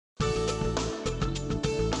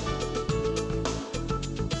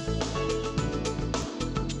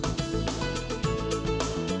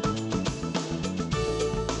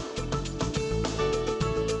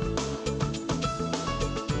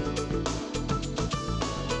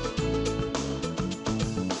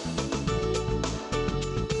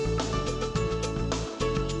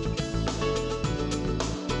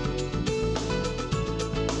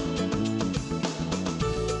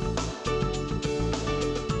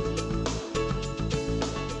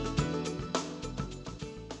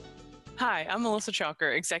Hi, I'm Melissa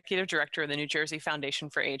Chalker, Executive Director of the New Jersey Foundation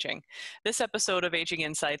for Aging. This episode of Aging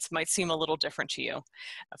Insights might seem a little different to you.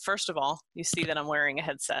 First of all, you see that I'm wearing a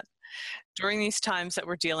headset. During these times that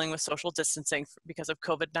we're dealing with social distancing because of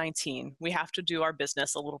COVID-19, we have to do our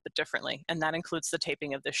business a little bit differently, and that includes the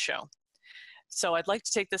taping of this show. So I'd like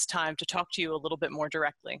to take this time to talk to you a little bit more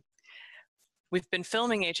directly. We've been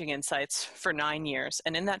filming Aging Insights for 9 years,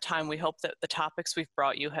 and in that time, we hope that the topics we've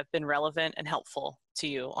brought you have been relevant and helpful to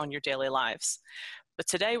you on your daily lives. But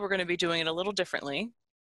today, we're going to be doing it a little differently.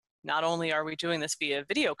 Not only are we doing this via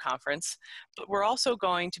video conference, but we're also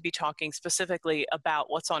going to be talking specifically about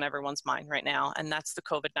what's on everyone's mind right now, and that's the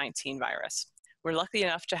COVID-19 virus. We're lucky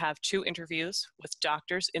enough to have 2 interviews with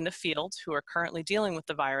doctors in the field who are currently dealing with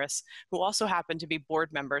the virus, who also happen to be board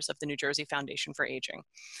members of the New Jersey Foundation for Aging.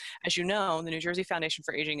 As you know, the New Jersey Foundation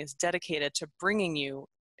for Aging is dedicated to bringing you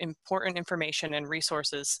important information and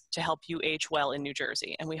resources to help you age well in New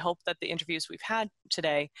Jersey. And we hope that the interviews we've had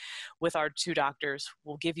today with our 2 doctors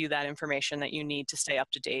will give you that information that you need to stay up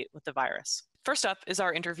to date with the virus. First up is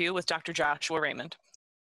our interview with Dr. Joshua Raymond.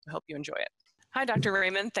 I hope you enjoy it. Hi, Dr.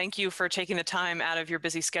 Raymond. Thank you for taking the time out of your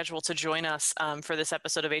busy schedule to join us for this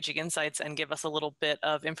episode of Aging Insights and give us a little bit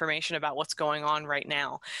of information about what's going on right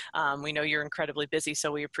now. We know you're incredibly busy, so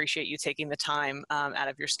we appreciate you taking the time out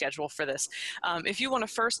of your schedule for this. If you want to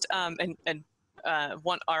first,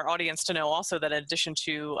 want our audience to know also that in addition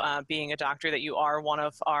to being a doctor, that you are one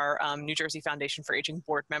of our New Jersey Foundation for Aging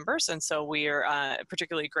board members, and so we are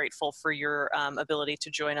particularly grateful for your ability to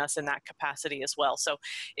join us in that capacity as well. So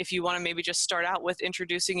if you want to maybe just start out with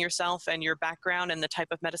introducing yourself and your background and the type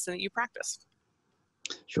of medicine that you practice.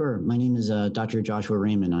 Sure. My name is Dr. Joshua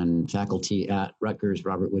Raymond. I'm faculty at Rutgers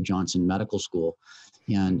Robert Wood Johnson Medical School,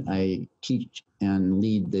 and I teach and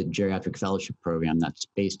lead the Geriatric Fellowship Program that's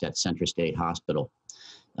based at CentraState Hospital.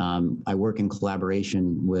 I work in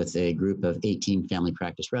collaboration with a group of 18 family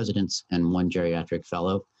practice residents and 1 geriatric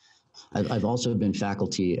fellow. I've also been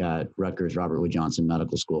faculty at Rutgers Robert Wood Johnson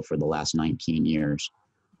Medical School for the last 19 years.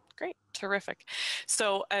 Great. Terrific.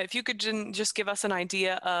 So if you could just give us an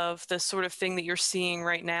idea of the sort of thing that you're seeing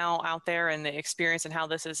right now out there and the experience and how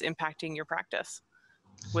this is impacting your practice.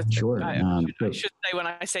 Sure. I should say when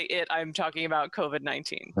I say it, I'm talking about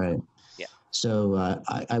COVID-19. Right. Yeah. So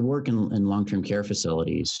I work in long-term care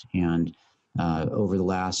facilities, and over the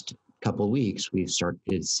last couple of weeks, we've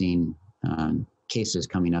started seeing cases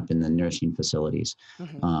coming up in the nursing facilities.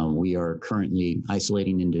 Mm-hmm. We are currently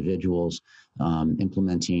isolating individuals,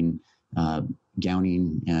 implementing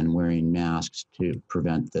gowning and wearing masks to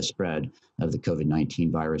prevent the spread of the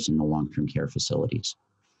COVID-19 virus in the long-term care facilities.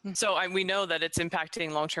 So we know that it's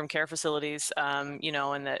impacting long-term care facilities, and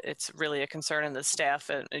that it's really a concern, and the staff,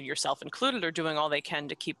 and yourself included, are doing all they can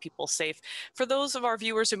to keep people safe. For those of our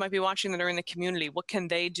viewers who might be watching that are in the community, what can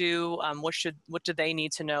they do? What do they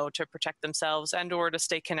need to know to protect themselves and or to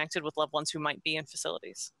stay connected with loved ones who might be in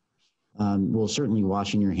facilities? Well, certainly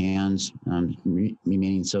washing your hands,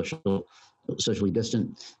 remaining socially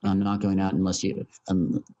distant, not going out unless you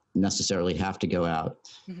necessarily have to go out.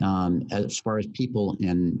 Mm-hmm. As far as people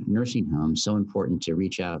in nursing homes, so important to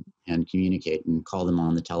reach out and communicate and call them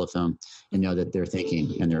on the telephone and know that they're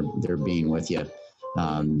thinking and they're being with you,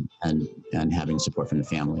 and having support from the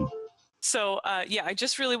family. So, I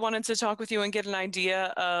just really wanted to talk with you and get an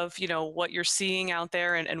idea of, what you're seeing out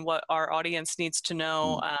there and what our audience needs to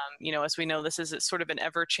know. As we know, this is sort of an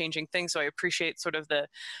ever-changing thing. So I appreciate sort of the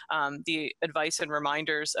advice and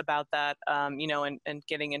reminders about that, and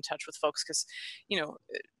getting in touch with folks because,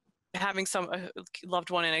 having some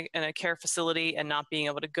loved one in a care facility and not being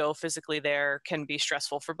able to go physically there can be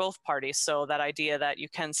stressful for both parties. So that idea that you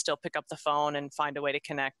can still pick up the phone and find a way to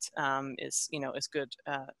connect is good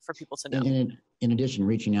for people to know. In addition,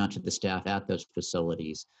 reaching out to the staff at those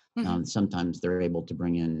facilities, Mm-hmm. sometimes they're able to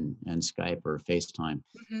bring in and Skype or FaceTime,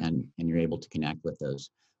 Mm-hmm. and you're able to connect with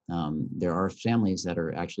those. There are families that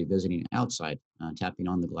are actually visiting outside, tapping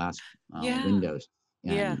on the glass windows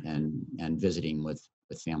and visiting with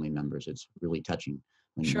family members. It's really touching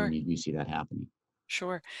when you see that happening.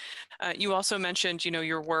 Sure. You also mentioned,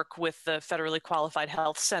 your work with the Federally Qualified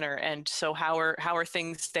Health Center, and so how are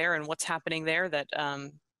things there, and what's happening there that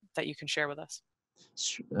you can share with us?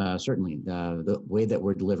 Certainly, the way that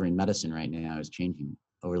we're delivering medicine right now is changing.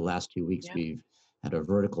 Over the last 2 weeks, we've had a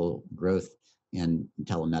vertical growth in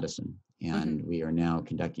telemedicine, and Mm-hmm. we are now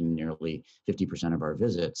conducting nearly 50% of our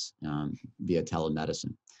visits via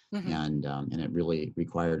telemedicine. Mm-hmm. And it really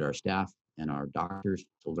required our staff and our doctors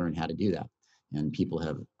to learn how to do that. And people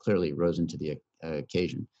have clearly risen to the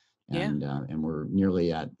occasion. And we're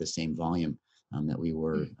nearly at the same volume that we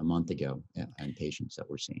were a month ago, and patients that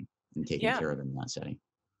we're seeing and taking care of in that setting.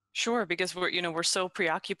 Sure, because we're so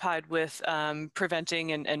preoccupied with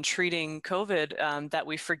preventing and treating COVID that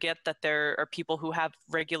we forget that there are people who have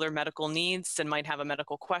regular medical needs and might have a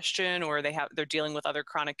medical question, or they're dealing with other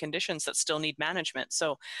chronic conditions that still need management.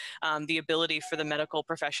 So, the ability for the medical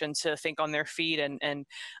profession to think on their feet and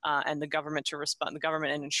the government to respond, the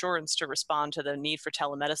government and insurance to respond to the need for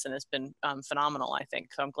telemedicine has been phenomenal, I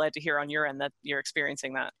think. So I'm glad to hear on your end that you're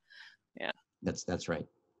experiencing that. Yeah. That's right.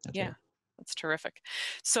 That's Yeah. right. That's terrific.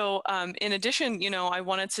 So in addition, I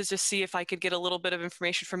wanted to just see if I could get a little bit of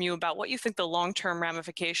information from you about what you think the long-term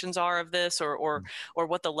ramifications are of this, or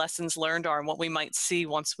what the lessons learned are and what we might see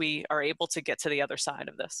once we are able to get to the other side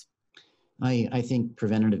of this. I think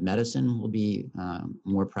preventative medicine will be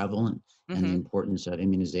more prevalent, and the Mm-hmm. importance of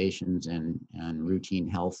immunizations and routine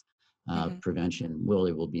health Mm-hmm. prevention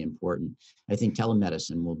really will be important. I think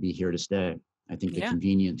telemedicine will be here to stay. I think the Yeah.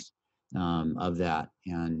 convenience of that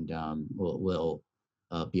and will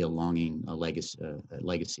be a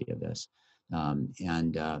legacy of this.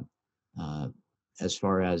 And as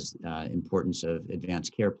far as importance of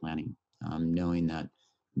advanced care planning, knowing that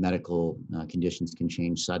medical conditions can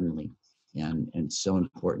change suddenly, and it's so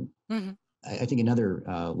important. Mm-hmm. I think another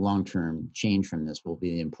long-term change from this will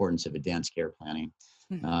be the importance of advanced care planning.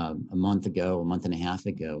 Mm-hmm. A month and a half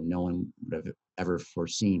ago, no one would have ever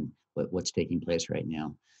foreseen what's taking place right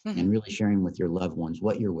now. Mm-hmm. And really sharing with your loved ones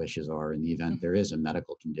what your wishes are in the event there is a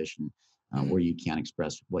medical condition where you can't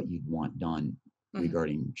express what you'd want done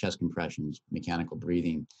regarding chest compressions, mechanical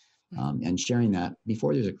breathing, and sharing that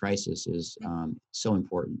before there's a crisis is so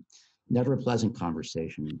important. Never a pleasant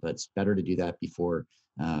conversation, but it's better to do that before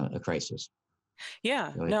a crisis.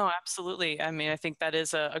 Yeah, no, absolutely. I mean, I think that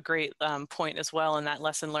is a great point as well, and that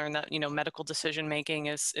lesson learned that medical decision making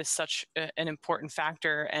is such an important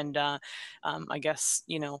factor, and I guess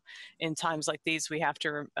in times like these we have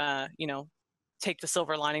to take the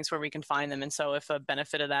silver linings where we can find them. And so, if a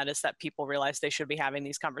benefit of that is that people realize they should be having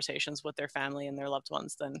these conversations with their family and their loved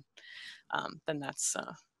ones, then that's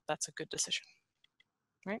a good decision,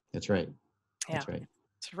 right? That's right. Yeah. That's right.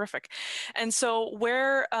 Terrific. And so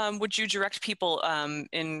where would you direct people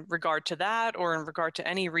in regard to that, or in regard to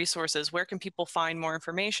any resources? Where can people find more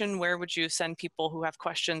information? Where would you send people who have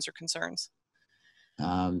questions or concerns?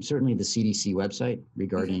 Certainly the CDC website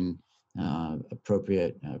regarding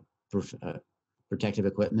appropriate protective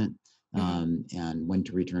equipment and when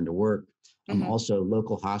to return to work. Also,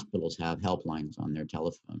 local hospitals have helplines on their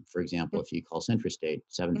telephone. For example, if you call CentraState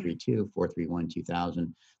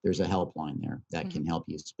 732-431-2000, there's a helpline there that can help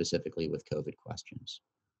you specifically with COVID questions.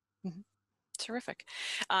 Terrific.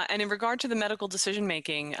 And in regard to the medical decision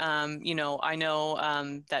making, I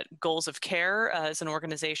know that Goals of Care is an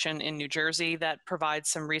organization in New Jersey that provides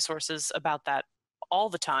some resources about that all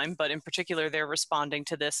the time, but in particular, they're responding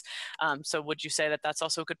to this. So would you say that that's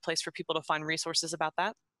also a good place for people to find resources about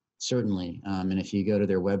that? Certainly. And if you go to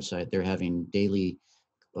their website, they're having daily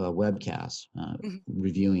webcasts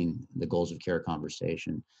reviewing the Goals of Care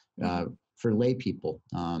conversation for lay people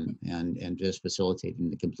and just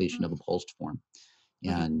facilitating the completion of a PULSed form.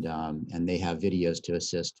 And they have videos to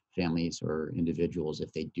assist families or individuals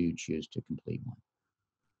if they do choose to complete one.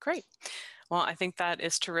 Great. Well, I think that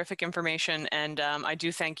is terrific information, and I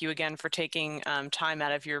do thank you again for taking time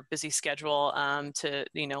out of your busy schedule to,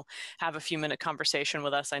 have a few-minute conversation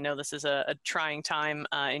with us. I know this is a trying time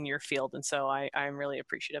in your field, and so I'm really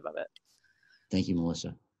appreciative of it. Thank you,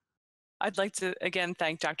 Melissa. I'd like to again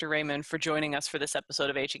thank Dr. Raymond for joining us for this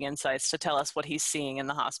episode of Aging Insights to tell us what he's seeing in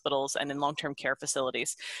the hospitals and in long-term care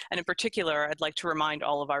facilities. And in particular, I'd like to remind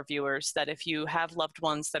all of our viewers that if you have loved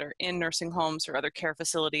ones that are in nursing homes or other care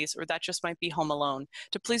facilities, or that just might be home alone,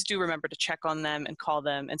 to please do remember to check on them and call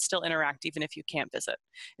them and still interact even if you can't visit.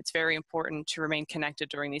 It's very important to remain connected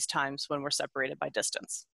during these times when we're separated by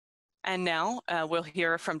distance. And now we'll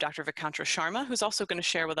hear from Dr. Vikranta Sharma, who's also going to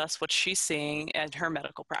share with us what she's seeing in her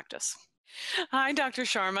medical practice. Hi, Dr.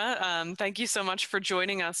 Sharma. Thank you so much for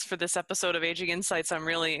joining us for this episode of Aging Insights. I'm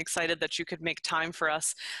really excited that you could make time for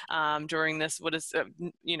us during this.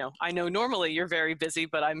 I know normally you're very busy,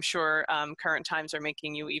 but I'm sure current times are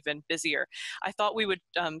making you even busier. I thought we would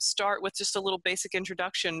start with just a little basic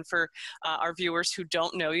introduction for our viewers who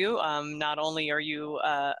don't know you. Not only are you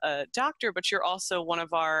a doctor, but you're also one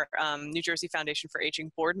of our New Jersey Foundation for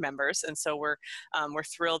Aging board members, and so we're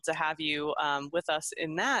thrilled to have you with us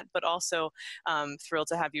in that, but also thrilled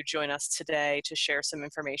to have you join us today to share some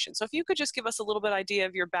information. So if you could just give us a little bit idea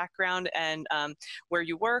of your background and where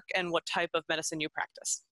you work and what type of medicine you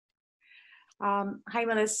practice. Hi,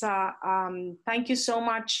 Melissa. Thank you so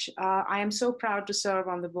much. I am so proud to serve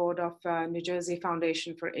on the board of New Jersey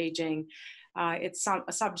Foundation for Aging. It's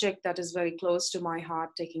a subject that is very close to my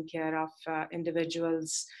heart, taking care of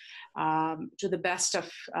individuals to the best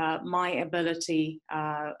of my ability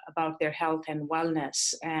about their health and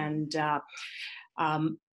wellness. And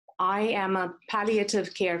I am a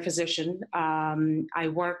palliative care physician. I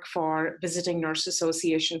work for Visiting Nurse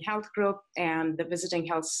Association Health Group, and the Visiting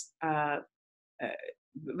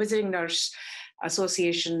Nurse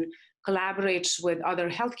Association collaborates with other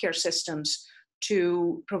healthcare systems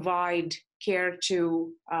to provide care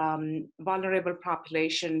to vulnerable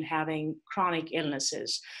population having chronic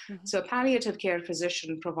illnesses. Mm-hmm. So a palliative care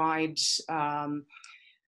physician provides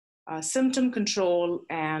symptom control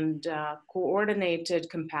and coordinated,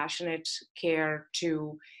 compassionate care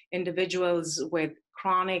to individuals with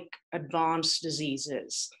chronic advanced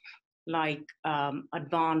diseases like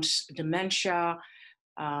advanced dementia,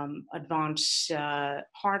 advanced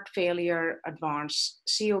heart failure, advanced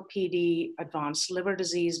COPD, advanced liver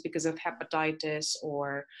disease because of hepatitis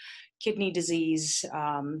or kidney disease,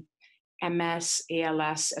 MS,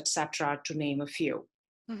 ALS, etc., to name a few.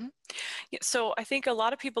 Mm-hmm. Yeah, so I think a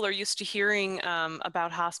lot of people are used to hearing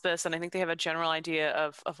about hospice, and I think they have a general idea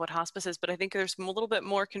of what hospice is, but I think there's a little bit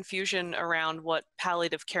more confusion around what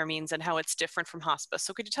palliative care means and how it's different from hospice.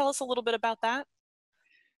 So could you tell us a little bit about that?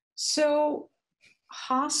 So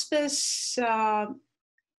hospice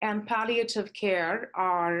and palliative care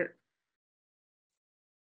are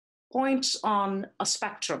points on a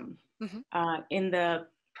spectrum in the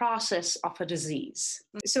process of a disease.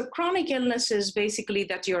 So chronic illness is basically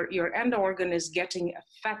that your end organ is getting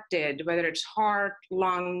affected, whether it's heart,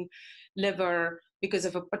 lung, liver, because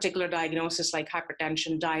of a particular diagnosis like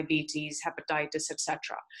hypertension, diabetes, hepatitis,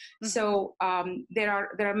 etc. So there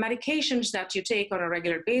are medications that you take on a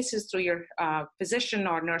regular basis through your physician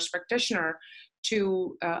or nurse practitioner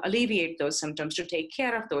to alleviate those symptoms, to take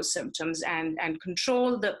care of those symptoms and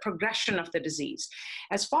control the progression of the disease.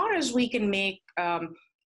 As far as we can make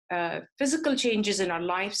physical changes in our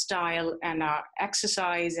lifestyle and our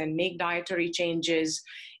exercise and make dietary changes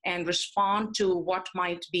and respond to what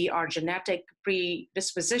might be our genetic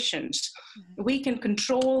predispositions, we can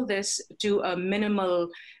control this to a minimal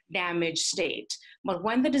damage state. But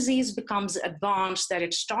when the disease becomes advanced, that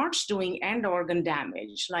it starts doing end organ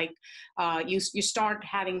damage, like you start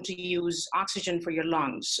having to use oxygen for your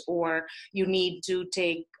lungs, or you need to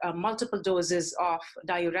take multiple doses of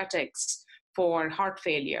diuretics for heart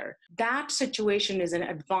failure. That situation is an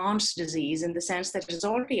advanced disease in the sense that it has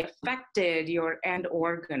already affected your end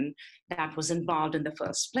organ that was involved in the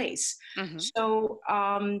first place. So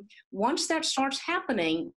once that starts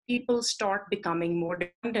happening, people start becoming more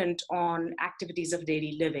dependent on activities of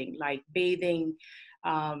daily living, like bathing,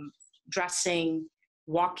 dressing,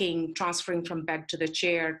 walking, transferring from bed to the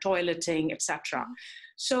chair, toileting, etc.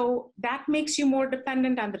 So that makes you more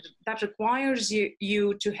dependent, and that requires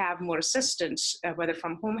you to have more assistance, whether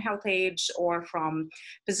from home health aides or from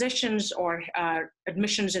physicians or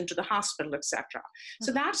admissions into the hospital, etc.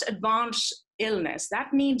 So that's advanced illness.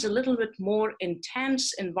 That needs a little bit more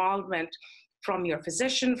intense involvement from your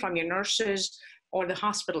physician, from your nurses, or the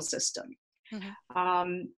hospital system.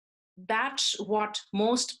 That's what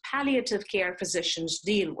most palliative care physicians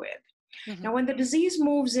deal with. Now, when the disease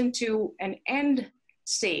moves into an end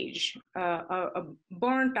stage, a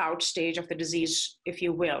burnt out stage of the disease, if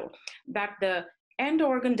you will, that the end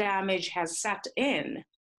organ damage has set in,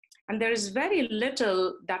 and there is very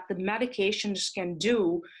little that the medications can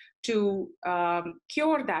do to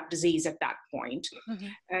cure that disease at that point.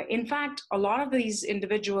 In fact, a lot of these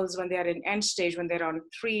individuals, when they're in end stage, when they're on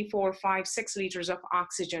 3, 4, 5, 6 liters of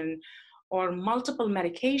oxygen or multiple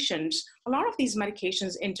medications, a lot of these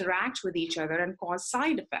medications interact with each other and cause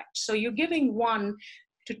side effects. So you're giving one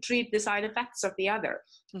to treat the side effects of the other.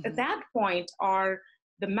 At that point,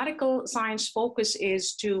 the medical science focus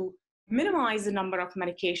is to minimize the number of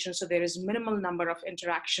medications so there is minimal number of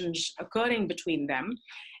interactions occurring between them,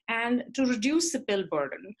 and to reduce the pill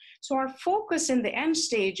burden. So our focus in the end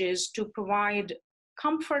stage is to provide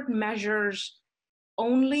comfort measures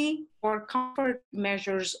only or comfort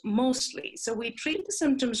measures mostly. So we treat the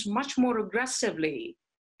symptoms much more aggressively,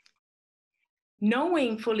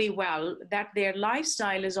 knowing fully well that their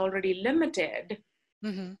lifestyle is already limited,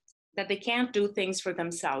 that they can't do things for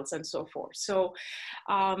themselves and so forth. So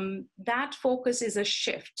that focus is a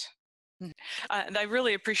shift And I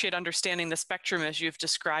really appreciate understanding the spectrum as you've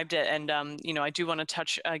described it. And, I do want to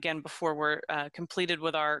touch again before we're completed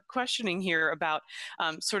with our questioning here about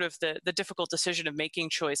sort of the difficult decision of making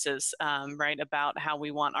choices, right, about how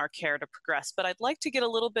we want our care to progress. But I'd like to get a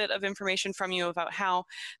little bit of information from you about how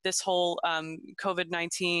this whole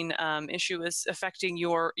COVID-19 issue is affecting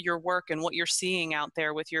your work and what you're seeing out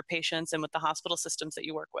there with your patients and with the hospital systems that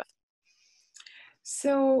you work with.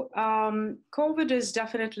 So COVID is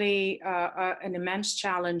definitely an immense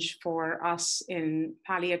challenge for us in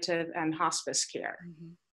palliative and hospice care.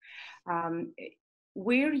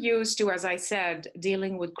 We're used to, as I said,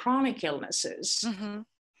 dealing with chronic illnesses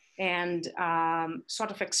and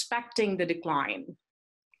sort of expecting the decline.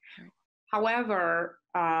 However,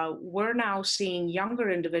 we're now seeing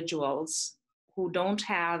younger individuals who don't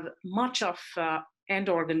have much of end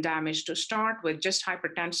organ damage to start with, just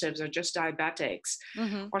hypertensives or just diabetics,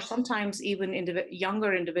 or sometimes even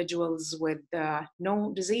younger individuals with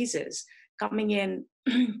no diseases coming in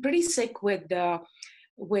pretty sick with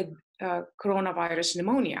coronavirus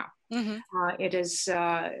pneumonia. It is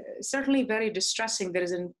certainly very distressing. There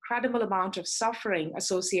is an incredible amount of suffering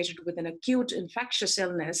associated with an acute infectious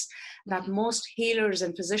illness that most healers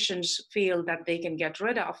and physicians feel that they can get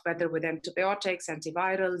rid of, whether with antibiotics,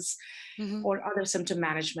 antivirals, or other symptom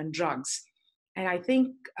management drugs. And I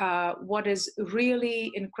think what is really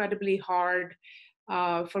incredibly hard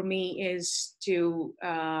for me is to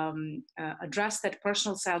address that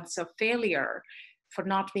personal sense of failure for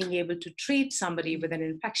not being able to treat somebody with an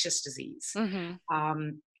infectious disease.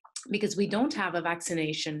 Because we don't have a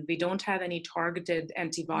vaccination, we don't have any targeted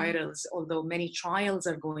antivirals, although many trials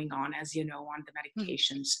are going on, as you know, on the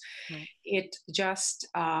medications. It just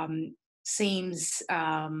seems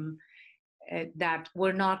that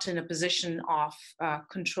we're not in a position of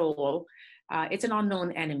control. It's an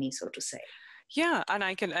unknown enemy, so to say. Yeah, and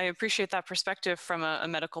I appreciate that perspective from a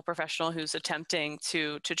medical professional who's attempting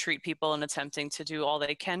to treat people and attempting to do all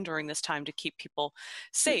they can during this time to keep people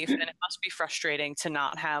safe. And it must be frustrating to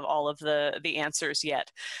not have all of the answers yet.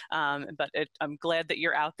 But I'm glad that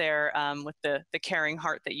you're out there with the caring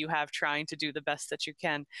heart that you have, trying to do the best that you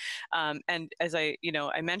can. And as I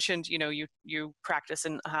mentioned, you practice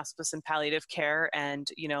in hospice and palliative care, and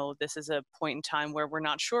this is a point in time where we're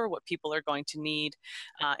not sure what people are going to need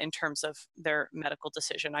in terms of their medical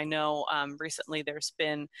decision. I know recently there's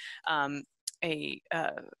been a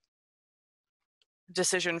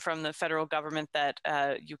decision from the federal government that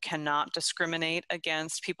you cannot discriminate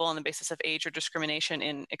against people on the basis of age or discrimination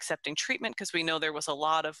in accepting treatment, because we know there was a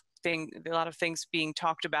lot of things being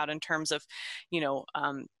talked about in terms of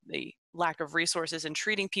the lack of resources in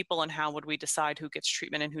treating people and how would we decide who gets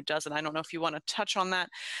treatment and who doesn't. I don't know if you want to touch on that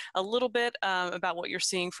a little bit about what you're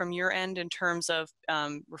seeing from your end in terms of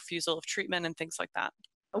refusal of treatment and things like that.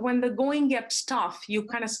 When the going gets tough, you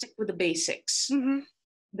kind of stick with the basics.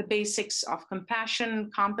 The basics of compassion,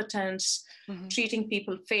 competence, treating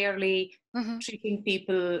people fairly, treating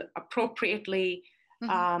people appropriately.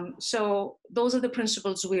 So those are the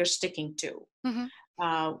principles we are sticking to.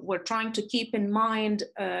 We're trying to keep in mind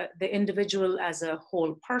the individual as a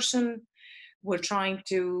whole person. We're trying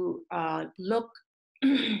to look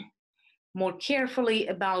more carefully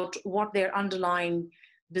about what their underlying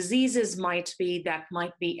diseases might be that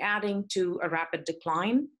might be adding to a rapid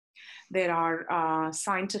decline. There are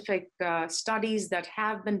scientific studies that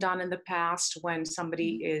have been done in the past when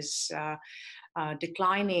somebody is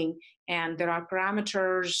declining, and there are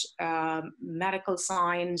parameters, medical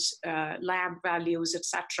signs, lab values,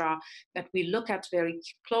 etc., that we look at very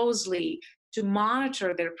closely to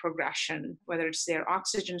monitor their progression, whether it's their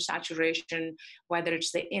oxygen saturation, whether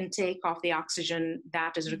it's the intake of the oxygen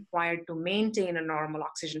that is required to maintain a normal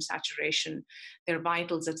oxygen saturation, their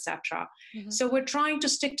vitals, etc. So we're trying to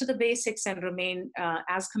stick to the basics and remain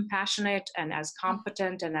as compassionate and as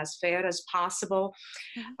competent and as fair as possible.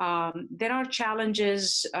 There are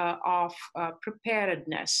challenges of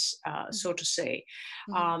preparedness, so to say.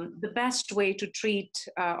 The best way to treat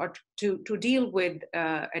or to deal with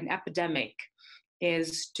an epidemic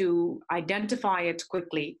is to identify it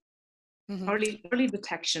quickly, early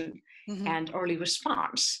detection and early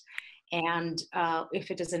response. And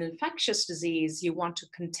if it is an infectious disease, you want to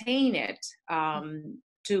contain it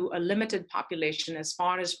to a limited population as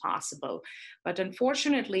far as possible. But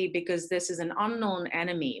unfortunately, because this is an unknown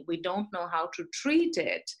enemy, we don't know how to treat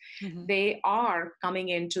it. They are coming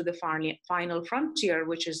into the final frontier,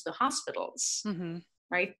 which is the hospitals.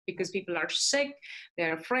 Right? Because people are sick,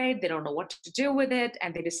 they're afraid, they don't know what to do with it,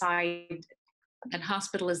 and they decide that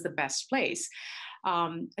hospital is the best place.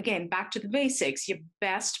 Again, back to the basics. Your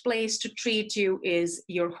best place to treat you is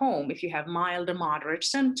your home if you have mild or moderate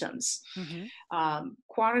symptoms.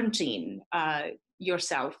 Quarantine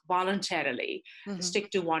yourself voluntarily.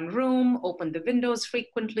 Stick to one room, open the windows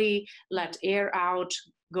frequently, let air out,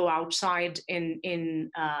 go outside in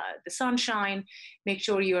the sunshine. Make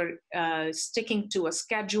sure you're sticking to a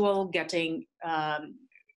schedule, getting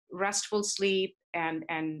restful sleep and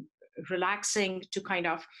relaxing to kind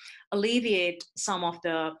of alleviate some of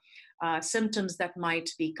the symptoms that might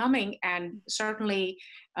be coming, and certainly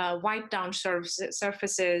wipe down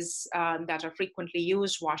surfaces that are frequently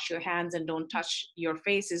used, wash your hands and don't touch your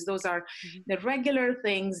faces. Those are the regular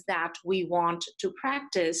things that we want to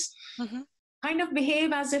practice. Kind of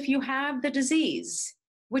behave as if you have the disease,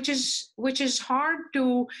 which is hard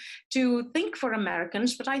to think for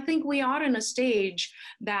Americans, but I think we are in a stage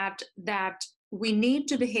that we need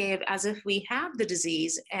to behave as if we have the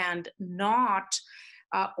disease and not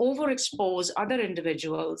overexpose other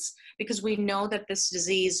individuals, because we know that this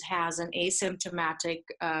disease has an asymptomatic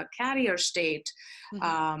carrier state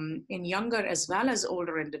in younger as well as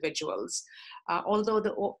older individuals. Although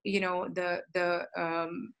the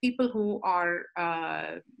people who are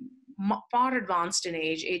far advanced in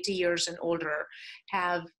age, 80 years and older,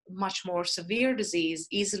 have much more severe disease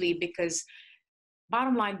easily, because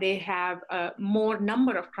bottom line, they have a more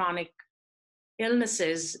number of chronic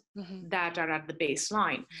illnesses that are at the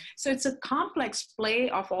baseline. So it's a complex play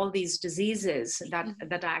of all these diseases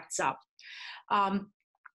that acts up.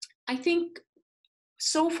 I think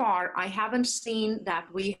so far, I haven't seen that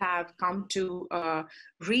we have come to a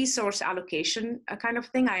resource allocation kind of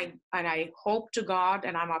thing. I hope to God,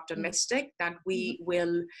 and I'm optimistic that we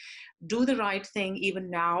will do the right thing even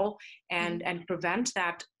now and prevent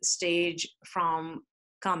that stage from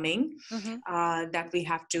coming, that we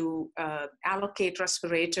have to allocate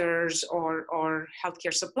respirators or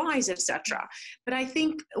healthcare supplies, etc. But I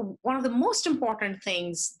think one of the most important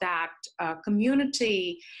things that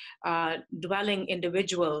community dwelling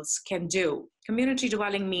individuals can do, community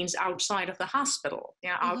dwelling means outside of the hospital,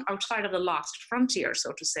 outside of the last frontier,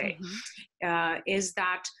 so to say, is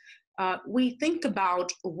that we think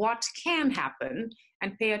about what can happen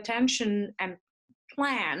and pay attention and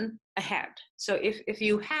plan ahead. So if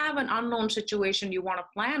you have an unknown situation, you want to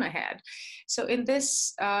plan ahead. So in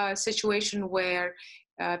this situation where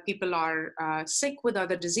people are sick with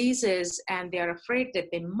other diseases and they're afraid that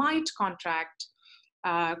they might contract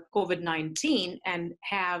COVID-19 and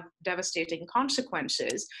have devastating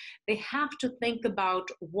consequences, they have to think about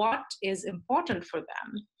what is important for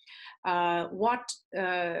them, what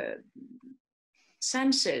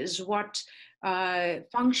senses, what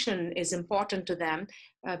function is important to them,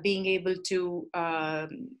 being able to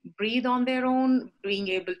breathe on their own, being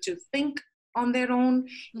able to think on their own.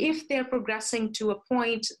 If they're progressing to a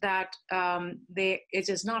point that it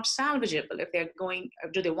is not salvageable, if they're going,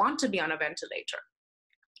 do they want to be on a ventilator?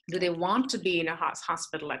 Do they want to be in a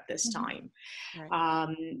hospital at this time?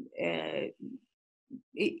 Right.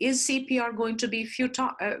 Is CPR going to be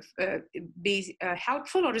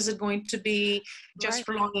helpful, or is it going to be just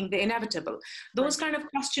prolonging the inevitable? Those kind of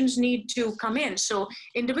questions need to come in. So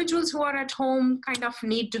individuals who are at home kind of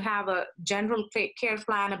need to have a general care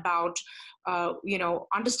plan about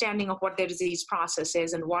understanding of what their disease process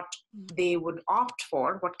is and what they would opt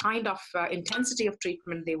for, what kind of intensity of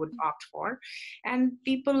treatment they would opt for. And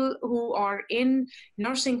people who are in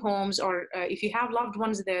nursing homes, or if you have loved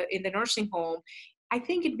ones in the nursing home, I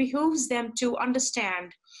think it behooves them to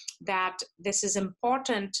understand that this is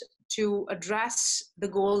important to address the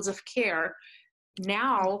goals of care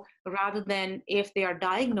now, rather than if they are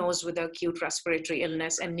diagnosed with acute respiratory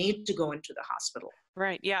illness and need to go into the hospital.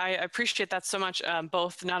 Right. Yeah, I appreciate that so much.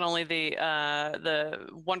 Both not only the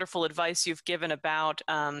wonderful advice you've given about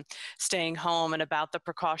staying home and about the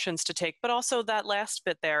precautions to take, but also that last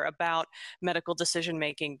bit there about medical decision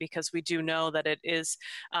making, because we do know that it is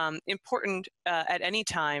important at any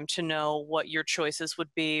time to know what your choices would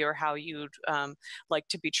be or how you'd like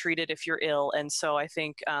to be treated if you're ill. And so I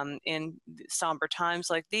think in somber times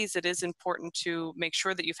like these, it is important to make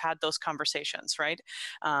sure that you've had those conversations, right?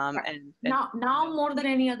 And now more than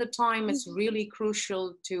any other time, it's really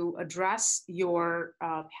crucial to address your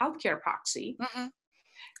healthcare proxy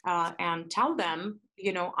and tell them,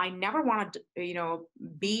 I never want to,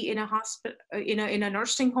 be in a hospital, in a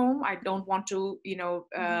nursing home. I don't want to,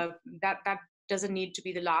 that doesn't need to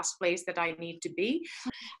be the last place that I need to be.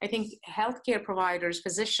 I think healthcare providers,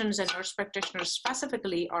 physicians and nurse practitioners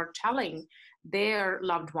specifically are telling their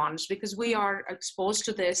loved ones, because we are exposed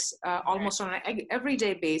to this almost on an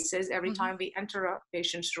everyday basis every time we enter a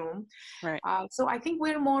patient's room. Right. So I think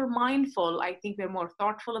we're more mindful. I think we're more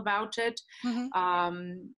thoughtful about it.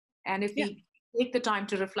 And if we take the time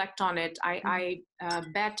to reflect on it, I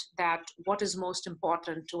bet that what is most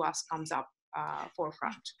important to us comes up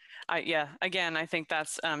forefront. Again, I think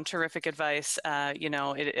that's terrific advice.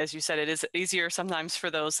 As you said, it is easier sometimes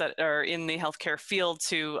for those that are in the healthcare field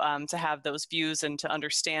to have those views and to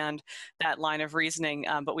understand that line of reasoning.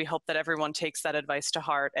 But we hope that everyone takes that advice to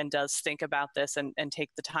heart and does think about this and take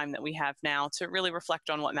the time that we have now to really reflect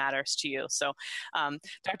on what matters to you. So,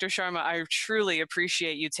 Dr. Sharma, I truly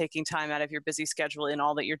appreciate you taking time out of your busy schedule and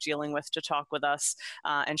all that you're dealing with to talk with us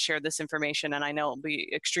and share this information. And I know it'll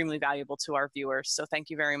be extremely valuable to our viewers. So thank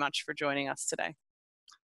you very much for joining us today.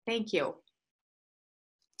 Thank you.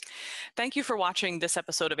 Thank you for watching this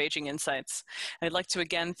episode of Aging Insights. I'd like to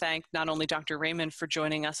again thank not only Dr. Raymond for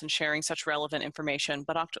joining us and sharing such relevant information,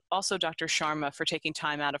 but also Dr. Sharma for taking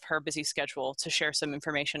time out of her busy schedule to share some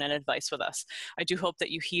information and advice with us. I do hope that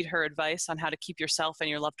you heed her advice on how to keep yourself and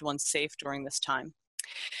your loved ones safe during this time.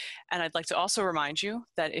 And I'd like to also remind you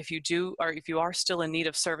that if you are still in need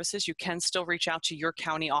of services, you can still reach out to your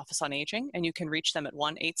county office on aging, and you can reach them at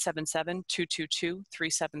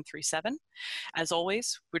 1-877-222-3737. As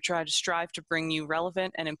always, we try to strive to bring you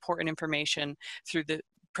relevant and important information through the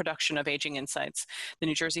production of Aging Insights. The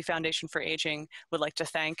New Jersey Foundation for Aging would like to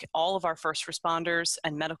thank all of our first responders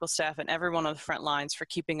and medical staff and everyone on the front lines for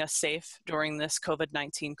keeping us safe during this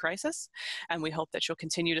COVID-19 crisis. And we hope that you'll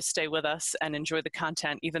continue to stay with us and enjoy the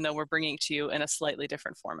content, even though we're bringing it to you in a slightly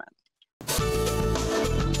different format.